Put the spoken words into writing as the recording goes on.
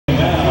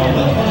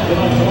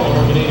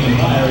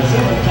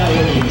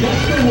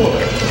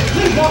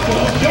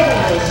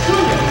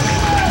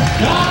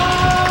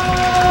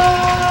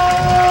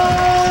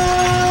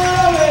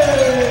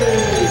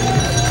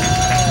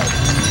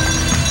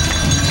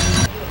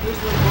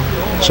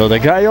So the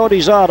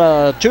Coyotes on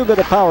a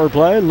 2-minute power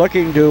play,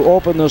 looking to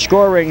open the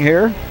scoring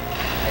here.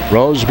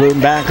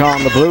 Roseboom back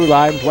on the blue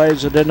line,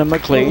 plays it into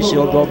McLeese.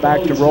 He'll go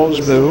back to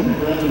Roseboom.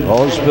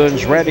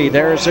 Roseboom's ready.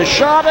 There's a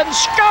shot and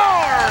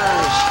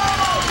scores!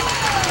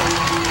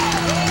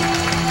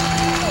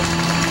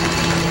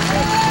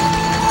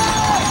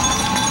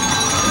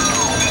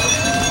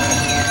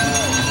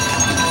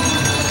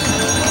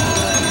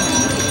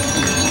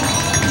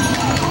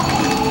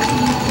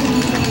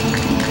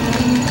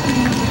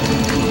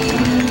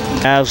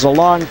 As the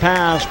long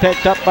pass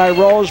picked up by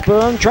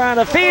Roseboom, trying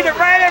to feed it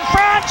right in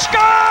front, scores!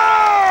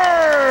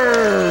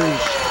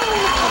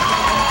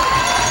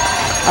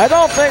 I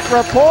don't think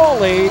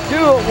Rapoli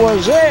knew it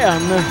was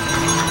in.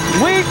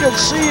 We could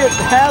see it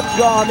had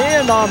gone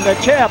in on the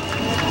tip,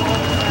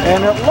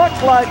 and it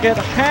looked like it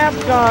had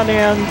gone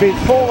in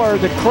before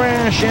the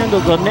crash into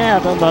the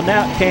net, and the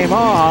net came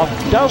off.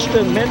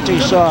 Dustin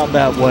Minty saw it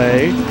that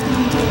way.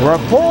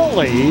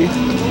 Rapoli,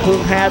 who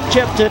had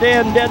tipped it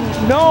in,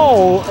 didn't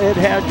know it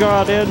had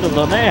gone into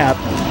the net,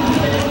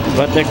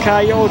 but the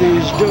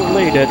Coyotes do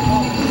lead it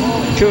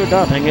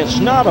 2-0. It's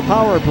not a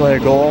power play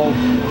goal,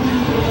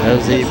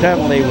 as the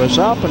penalty was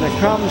up, and it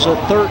comes at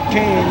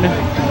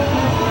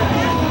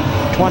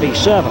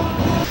 13-27.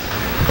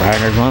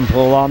 Reiner's one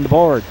pull on the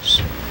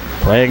boards,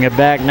 playing it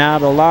back now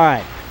to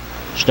line.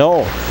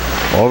 Stoll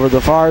over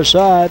the far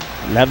side,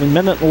 11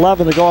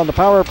 to go on the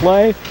power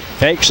play,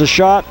 fakes the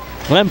shot.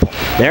 Limple,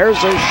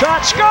 there's a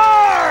shot, scores!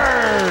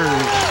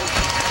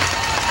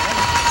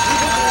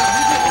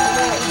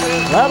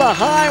 Let a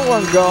high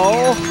one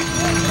go.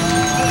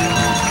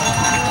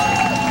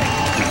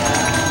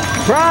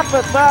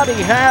 Prophet thought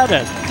he had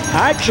it.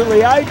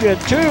 Actually, I did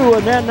too,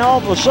 and then all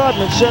of a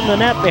sudden it's in the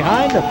net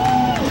behind him.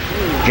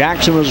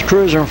 Jackson was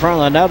cruising in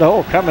front of the net.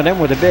 Oh, coming in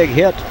with a big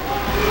hit.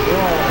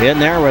 In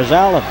there was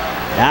Allen.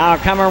 Now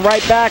coming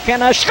right back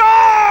in a score!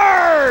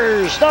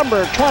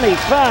 Number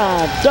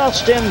 25,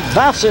 Dustin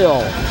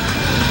Vasil.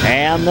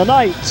 And the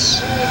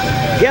Knights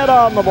get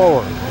on the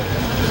board.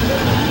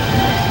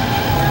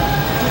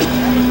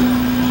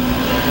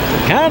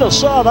 Kind of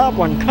saw that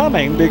one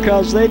coming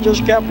because they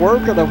just kept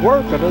working it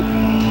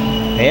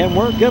and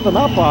weren't giving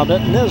up on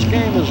it. And this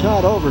game is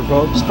not over,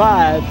 folks.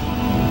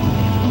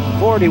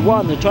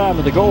 5:41 the time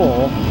of the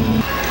goal.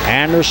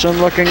 Anderson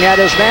looking at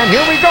his man.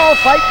 Here we go,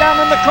 fight down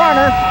in the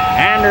corner.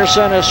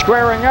 Anderson is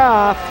squaring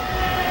off.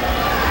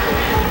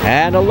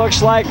 And it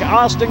looks like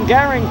Anderson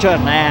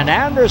Garrington, and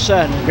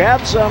Anderson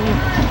grabs him.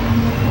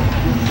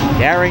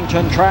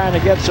 Garrington trying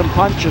to get some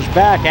punches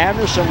back.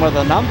 Anderson with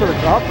a number of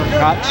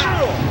uppercuts,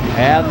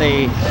 and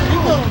the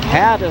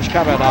hat is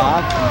coming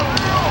off.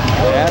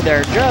 And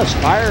they're just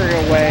firing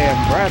away at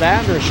Brett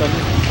Anderson.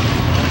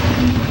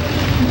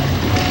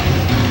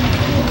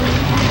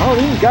 Oh,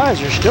 these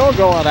guys are still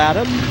going at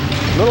it. A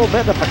little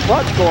bit of a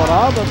clutch going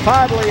on, but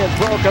finally it's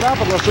broken up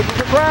and listen to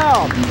the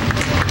crowd.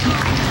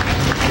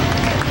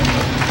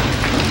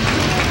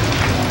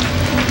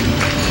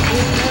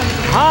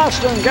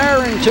 Anderson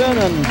Garrington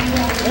and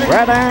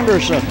Brett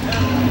Anderson.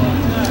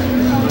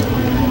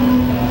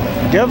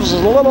 Gives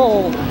us a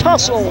little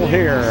tussle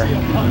here.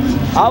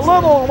 A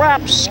little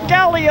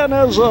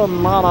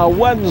rapscallianism on a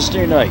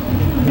Wednesday night.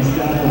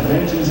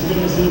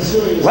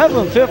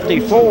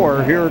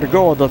 11:54 here to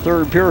go in the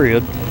third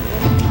period.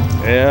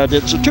 And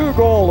it's a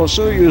 2-goal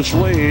Osoyoos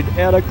lead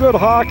and a good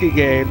hockey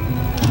game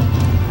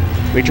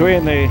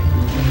between the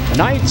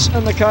Knights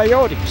and the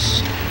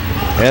Coyotes.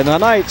 And the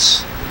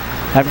Knights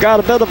have got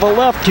a bit of a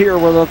lift here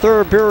with a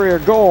third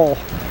period goal,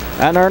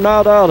 and they're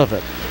not out of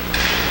it.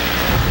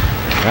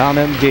 Down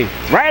in deep.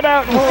 Right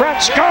out in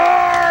front,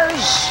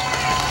 scores!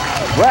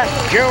 Brett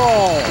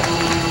Jewell.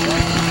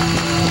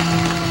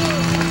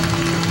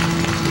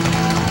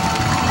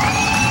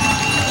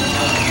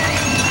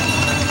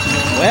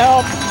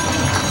 Well,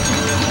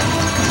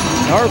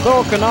 North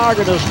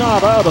Okanagan is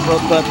not out of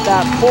it, but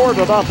that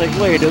 4-0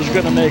 lead is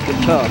going to make it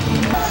tough.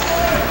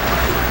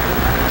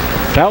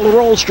 Tyler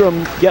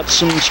Rolstrom gets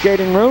some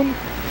skating room.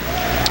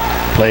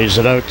 Plays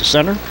it out to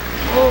center.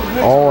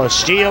 Oh, a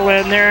steal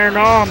in there. And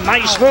oh,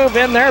 nice move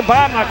in there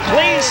by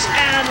McLeese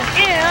and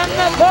in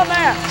the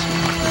net.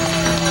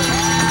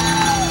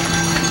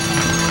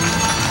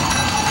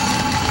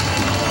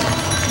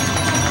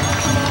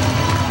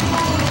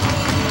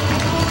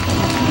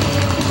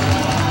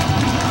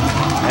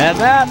 And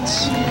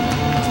that's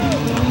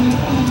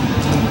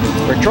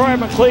for Troy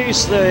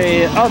McLeese,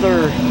 the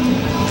other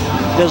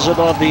visit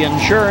of the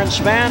insurance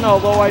man,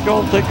 although I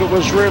don't think it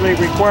was really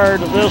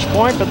required at this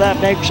point, but that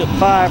makes it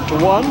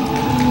 5-1.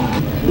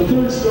 The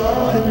third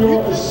star from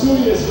your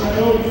Osoyoos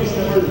Coyotes,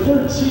 number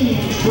 13,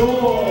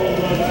 Troy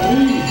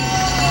McLeese.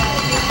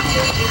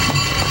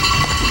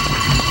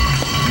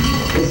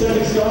 The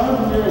second star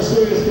from your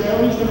Osoyoos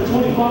Coyotes, number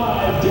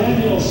 25,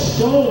 Daniel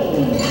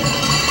Stone.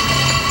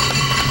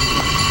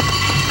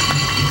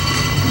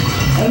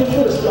 And the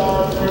first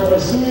star from your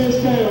Osoyoos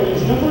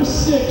Coyotes, number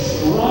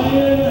 6,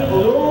 Ryan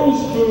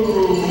Roseboom.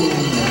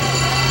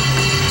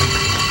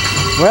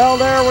 Well,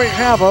 there we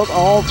have it,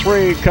 all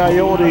three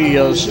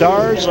Coyote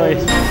stars.